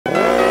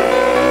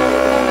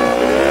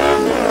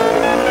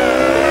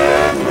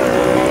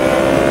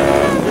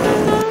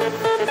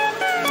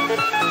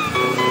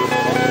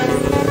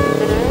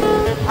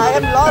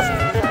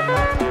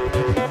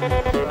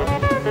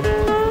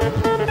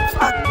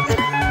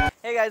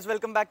guys,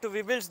 welcome back to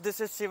WeBuilds. This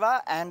is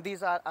Shiva and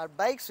these are our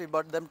bikes. We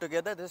bought them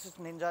together. This is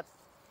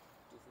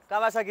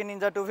Kawasaki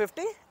Ninja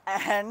 250,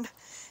 and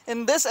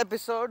in this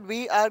episode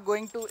we are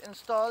going to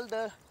install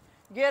the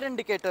gear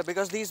indicator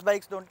because these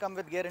bikes don't come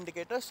with gear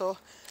indicator. So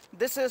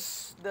this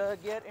is the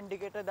gear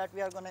indicator that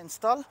we are going to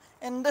install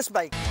in this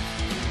bike.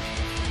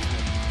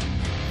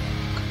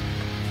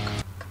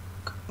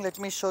 Let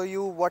me show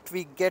you what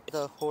we get.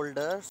 The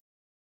holders,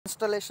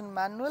 installation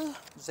manual,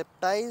 zip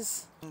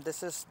ties, and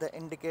this is the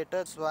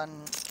indicators, one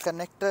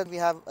connector, we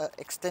have an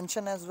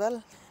extension as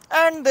well,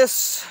 and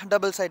this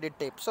double-sided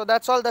tape. So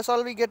that's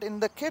all we get in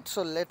the kit.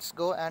 So let's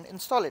go and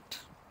install it.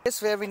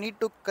 This where we need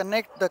to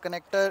connect the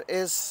connector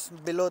is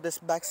below this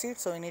back seat,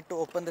 so we need to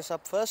open this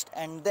up first,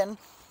 and then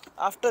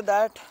after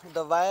that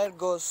the wire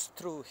goes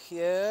through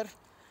here,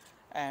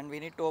 and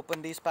we need to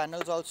open these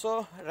panels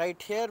also.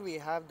 Right here we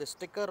have the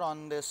sticker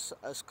on this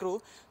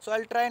screw, so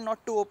I'll try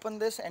not to open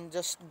this and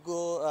just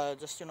go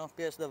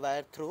pierce the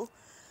wire through,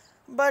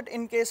 but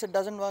in case it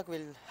doesn't work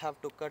we'll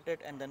have to cut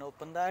it and then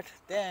open that.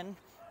 Then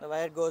the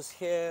wire goes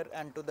here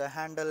and to the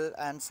handle,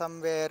 and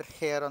somewhere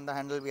here on the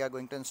handle we are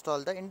going to install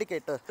the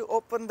indicator. To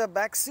open the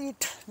back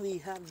seat we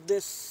have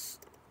this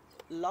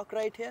lock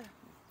right here.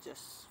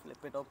 Just flip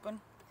it open,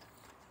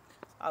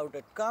 out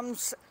it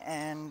comes,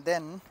 and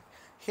then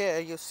here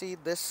you see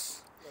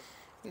this,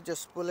 you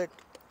just pull it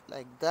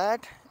like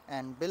that,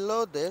 and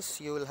below this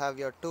you will have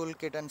your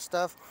toolkit and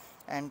stuff,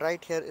 and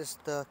right here is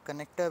the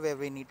connector where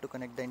we need to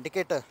connect the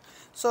indicator.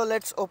 So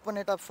let's open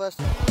it up first.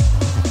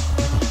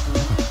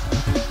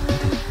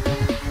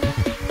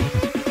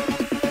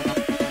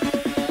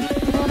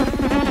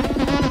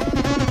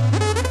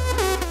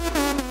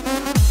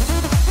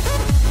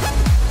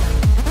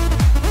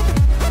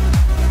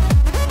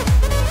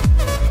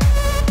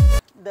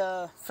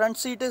 The front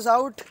seat is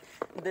out.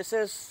 This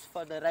is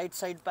for the right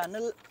side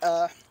panel,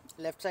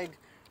 left side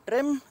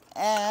trim,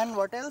 and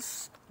what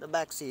else? The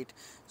back seat.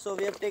 So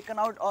we have taken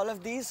out all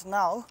of these.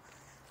 Now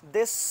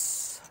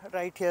this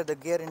right here, the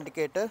gear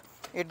indicator,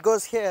 it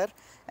goes here,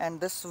 and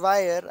this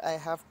wire I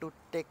have to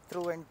take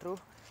through and through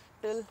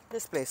till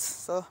this place.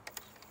 So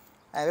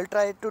I will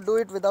try to do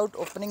it without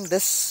opening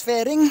this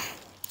fairing.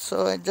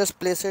 So I just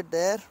place it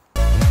there.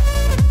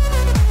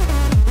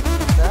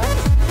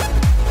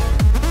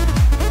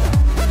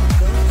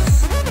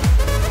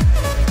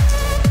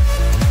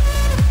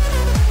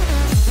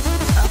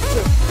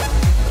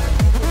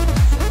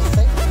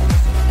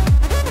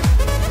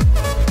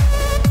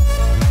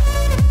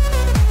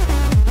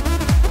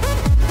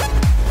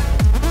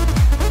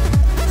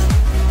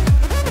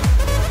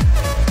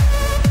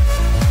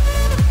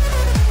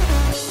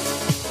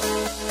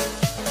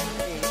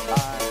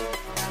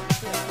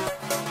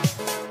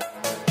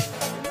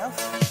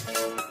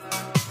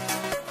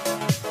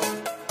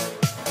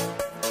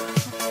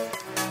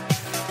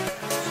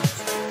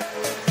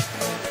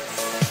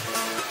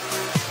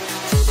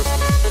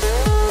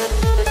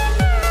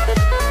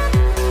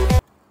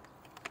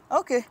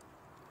 Okay,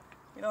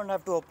 you don't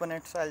have to open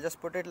it, so I'll just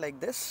put it like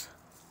this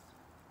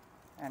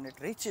and it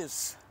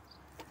reaches.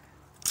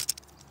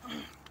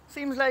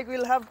 Seems like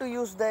we'll have to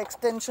use the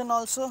extension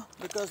also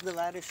because the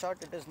wire is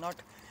short, it is not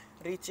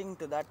reaching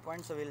to that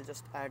point, so we'll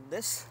just add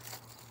this.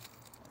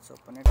 Let's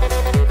open it up.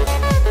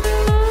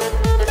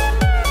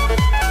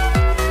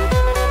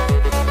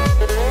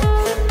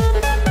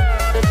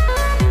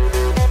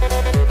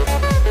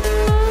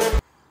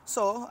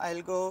 So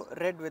I'll go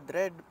red with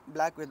red,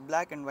 black with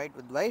black, and white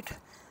with white.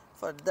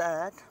 For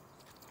that,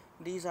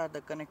 these are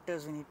the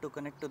connectors we need to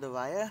connect to the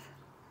wire.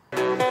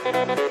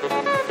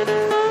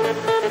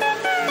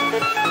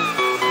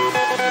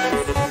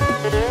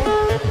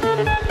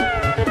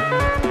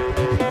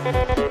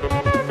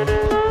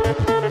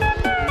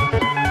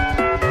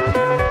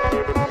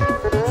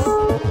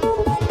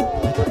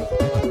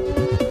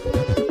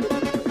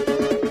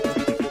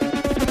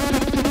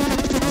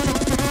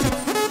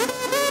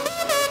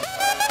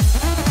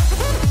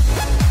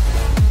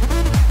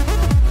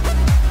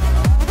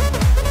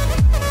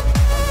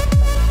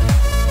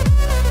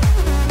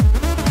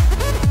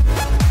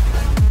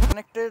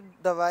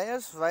 The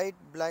wires, white,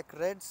 black,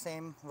 red,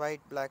 same white,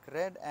 black,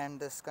 red, and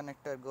this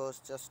connector goes,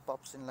 just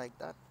pops in like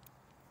that.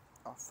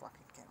 Oh fuck,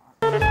 it came out.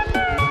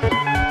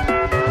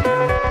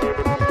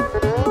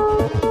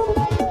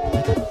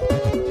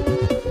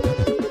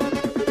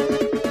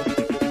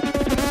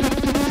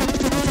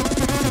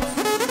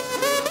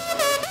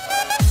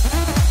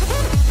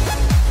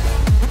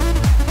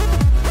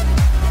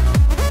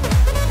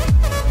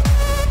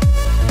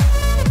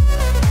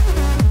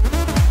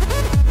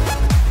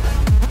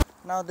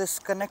 Now this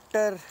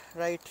connector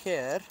right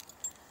here,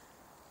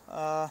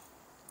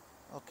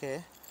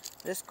 okay,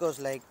 this goes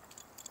like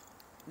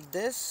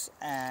this,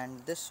 and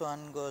this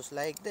one goes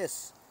like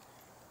this,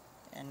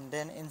 and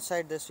then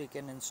inside this we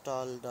can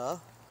install the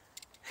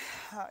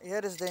here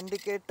is the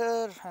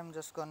indicator. I'm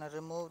just gonna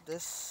remove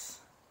this.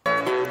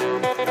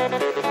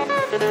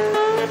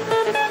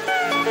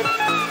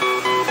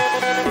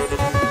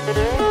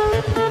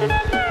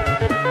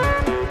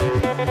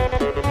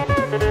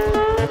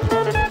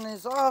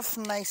 Is off,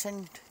 nice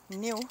and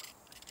new.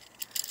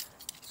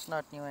 it's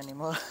not new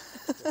anymore.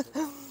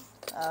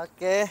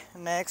 Okay,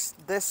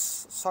 next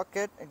this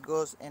socket, it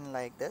goes in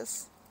like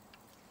this.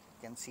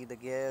 You can see the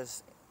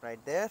gears right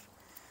there.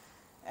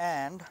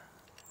 And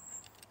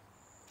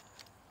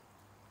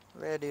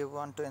where do you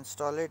want to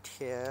install it?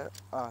 Here.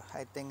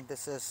 I think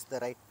this is the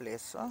right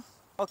place.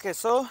 Okay,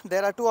 so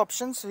there are two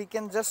options. We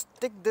can just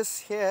stick this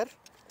here,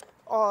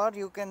 or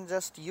you can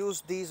just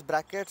use these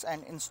brackets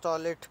and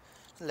install it,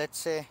 let's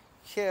say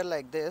here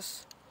like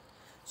this.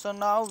 So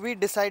now we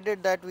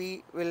decided that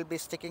we will be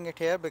sticking it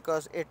here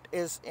because it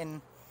is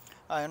in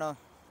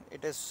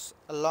it is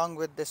along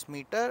with this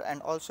meter,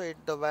 and also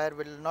the wire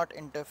will not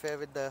interfere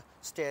with the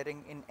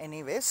steering in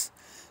any ways.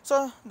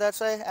 So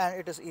that's why, and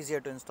it is easier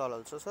to install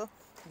also. So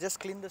just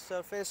clean the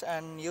surface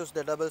and use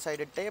the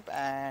double-sided tape,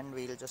 and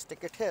we'll just stick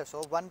it here.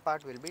 So one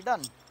part will be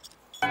done.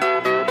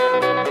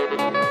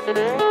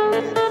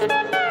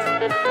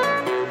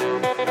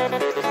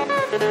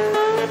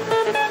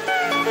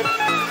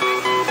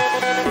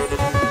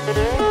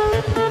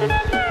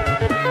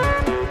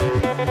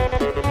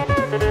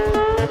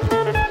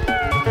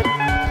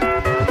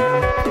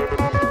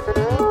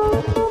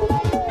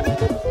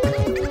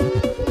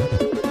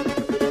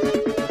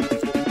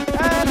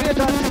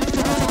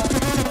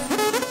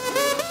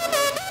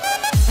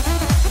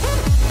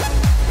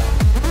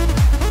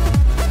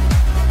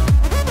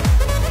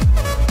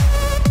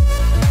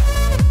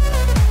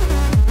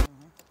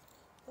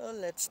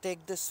 Let's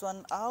take this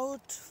one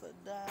out. For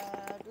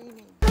that we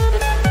need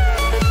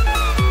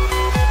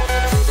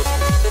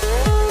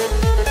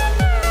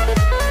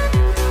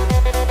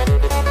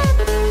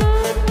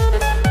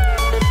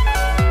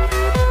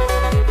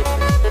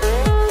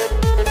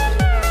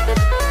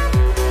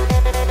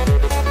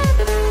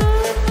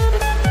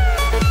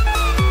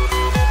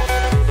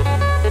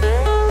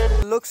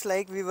looks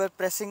like we were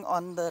pressing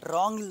on the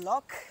wrong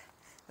lock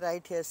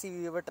right here. See,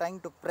 we were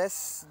trying to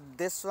press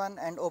this one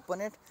and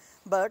open it,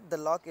 but the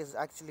lock is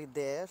actually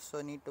there,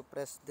 so need to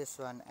press this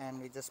one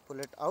and we just pull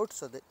it out,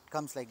 so that it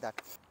comes like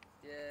that.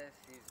 Yes,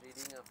 he's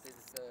reading after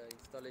this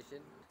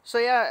installation. So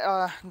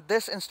yeah,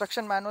 this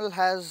instruction manual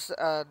has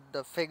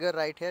the figure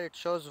right here. It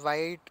shows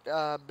white,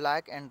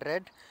 black and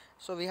red.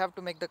 So we have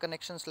to make the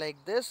connections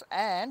like this,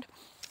 and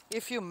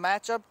if you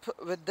match up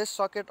with this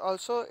socket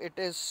also, it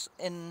is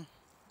in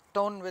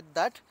tone with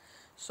that.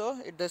 So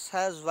this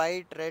has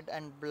white, red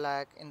and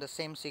black in the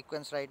same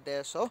sequence right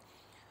there. So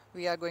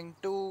we are going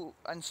to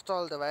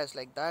install the wires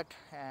like that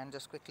and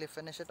just quickly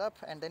finish it up,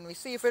 and then we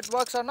see if it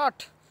works or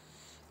not.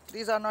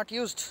 These are not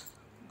used,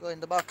 go in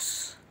the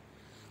box.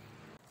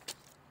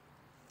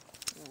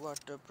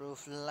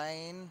 Waterproof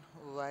line,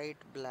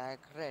 white, black,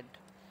 red.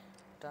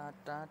 Ta,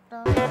 ta,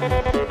 ta.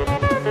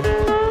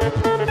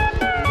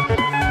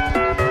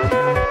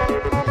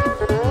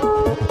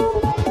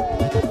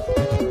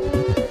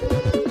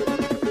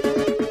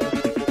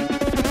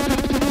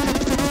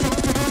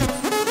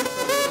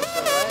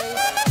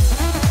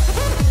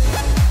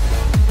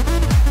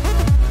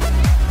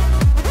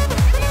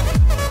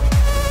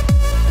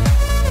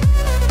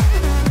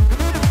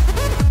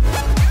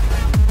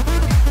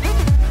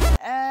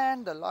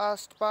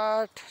 Last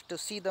part, to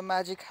see the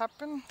magic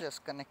happen,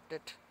 just connect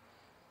it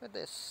with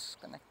this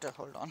connector.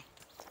 Hold on.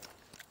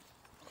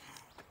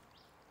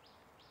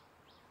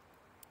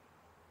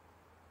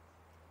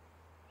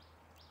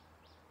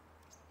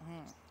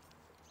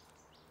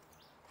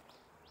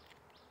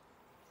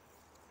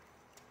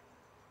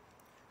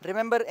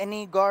 Remember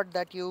any god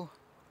that you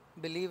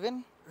believe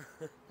in,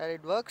 that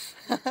it works.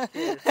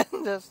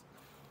 Just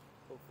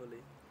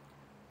hopefully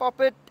pop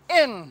it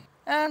in.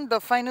 And the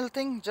final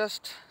thing,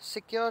 just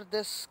secure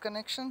this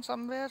connection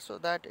somewhere so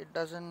that it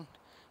doesn't,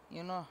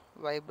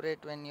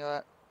 vibrate when you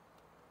are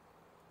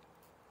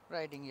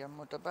riding your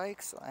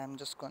motorbike. So I am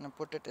just going to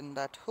put it in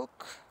that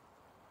hook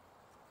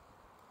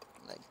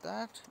like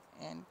that,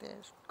 and there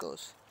it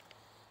goes.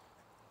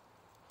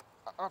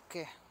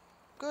 Okay,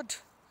 good.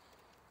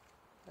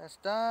 That's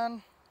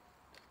done.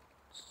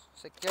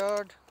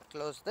 Secured.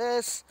 Close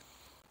this.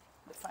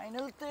 The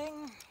final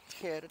thing,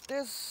 here it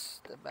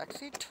is, the back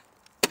seat.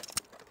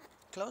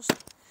 Closed.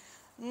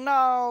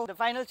 Now the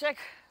final check.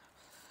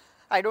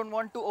 I don't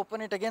want to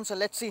open it again, so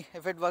let's see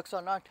if it works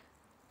or not.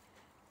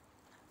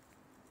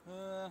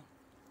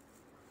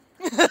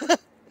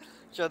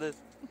 Show this.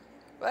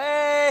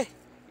 Hey,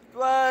 it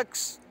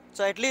works.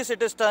 So at least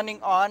it is turning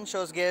on,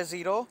 shows gear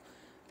 0.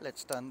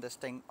 Let's turn this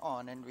thing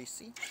on and we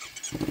see.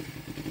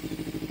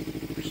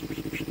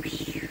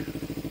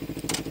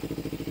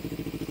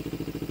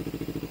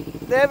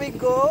 There we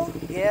go,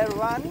 gear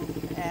 1,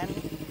 and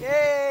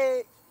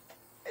yay!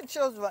 It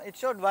showed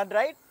 1,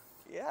 right?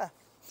 Yeah.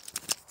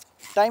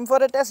 Time for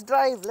a test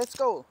drive. Let's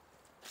go.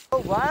 So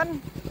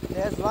 1,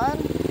 there's 1,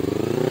 2,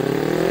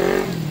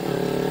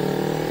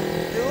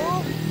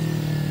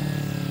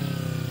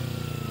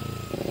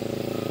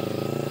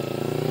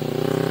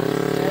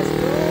 there's 2,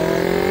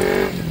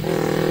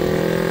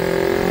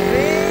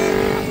 3,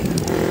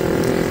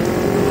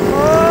 4.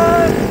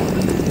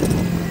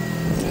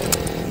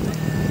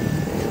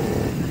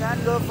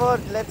 Can't go 4.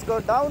 Let's go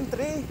down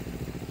 3.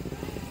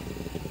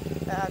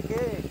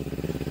 Okay.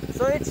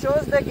 So it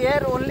shows the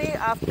gear only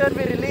after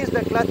we release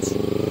the clutch.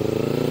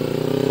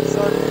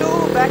 So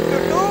 2 back to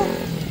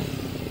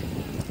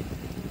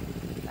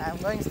 2. I'm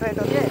going straight,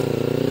 okay?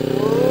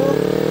 2.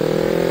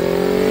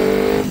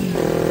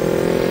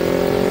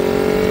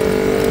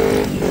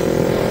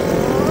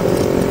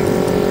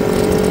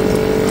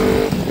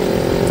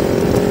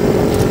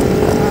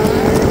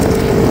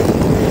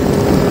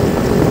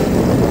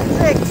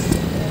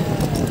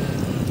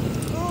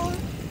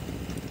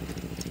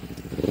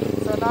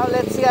 Now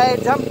let's see, I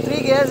jump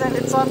 3 gears and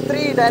it's on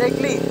 3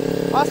 directly.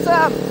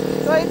 Awesome!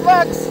 So it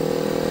works.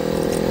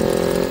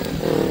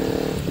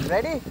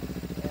 Ready?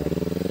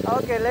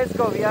 Okay, let's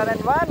go. We are in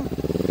 1,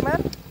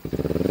 man.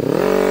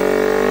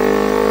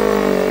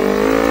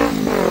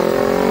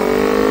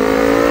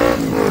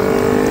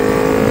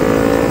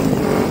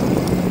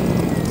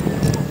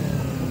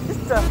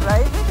 It's tough,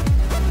 right?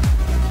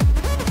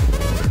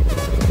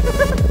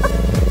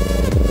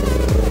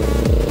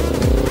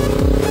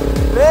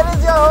 Where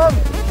is your home?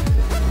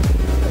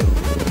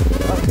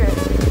 Okay.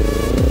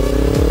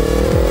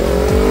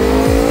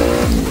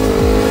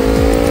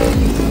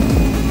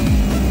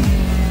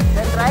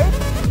 Then right.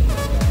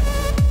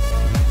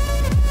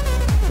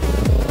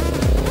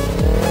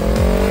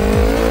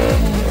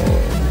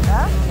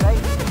 Huh?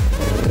 Right.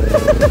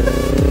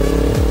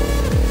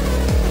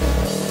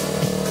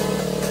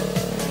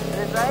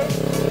 Then right.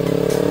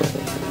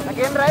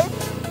 Again right.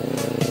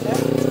 Yeah.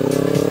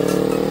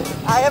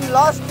 I am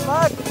lost,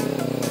 fuck.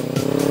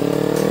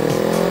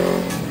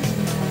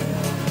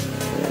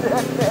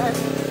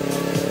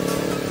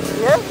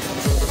 Yeah?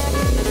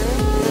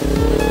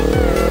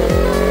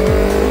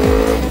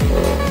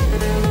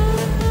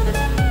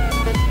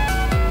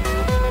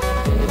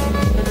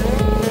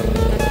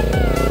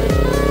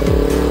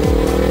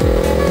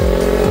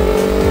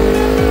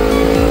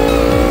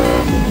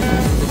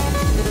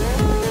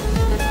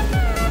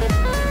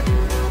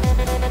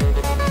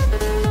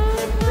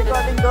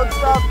 Recording, don't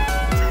stop.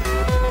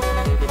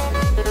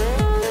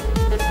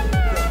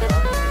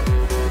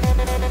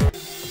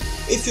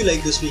 If you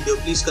like this video,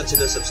 please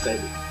consider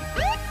subscribing. This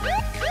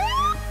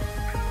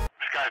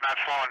guy's not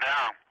slowing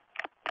down.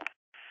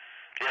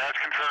 Yeah, that's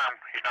confirmed.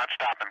 He's not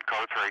stopping.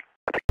 Code 3.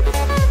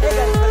 Hey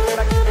guys, welcome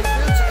back to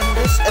Fields. In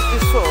this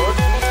episode,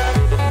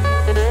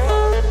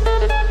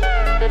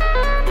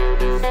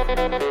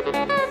 we are